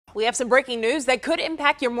We have some breaking news that could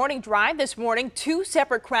impact your morning drive this morning. Two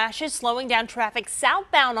separate crashes slowing down traffic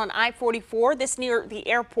southbound on I-44, this near the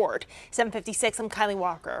airport. 7:56, I'm Kylie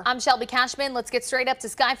Walker. I'm Shelby Cashman. Let's get straight up to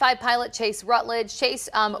Sky 5 pilot Chase Rutledge. Chase,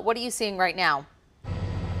 what are you seeing right now?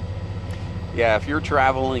 Yeah, if you're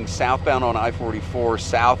traveling southbound on I-44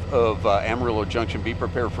 south of Amarillo Junction, be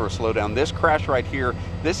prepared for a slowdown. This crash right here,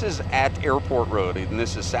 this is at Airport Road, and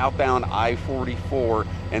this is southbound I-44,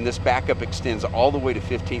 and this backup extends all the way to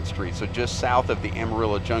 15th Street, so just south of the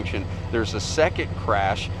Amarillo Junction. There's a second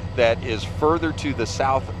crash that is further to the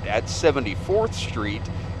south at 74th Street.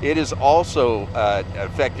 It is also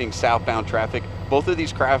affecting southbound traffic. Both of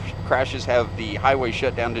these crashes have the highway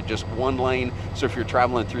shut down to just one lane, so if you're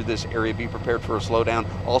traveling through this area, be prepared for a slowdown.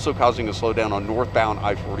 Also causing a slowdown on northbound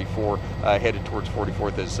I-44 headed towards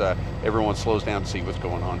 44th as everyone slows down to see what's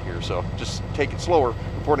going on here. So just take it slower.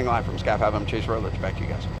 Reporting live from Sky 5, I'm Chase Rutledge. Back to you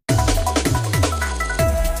guys.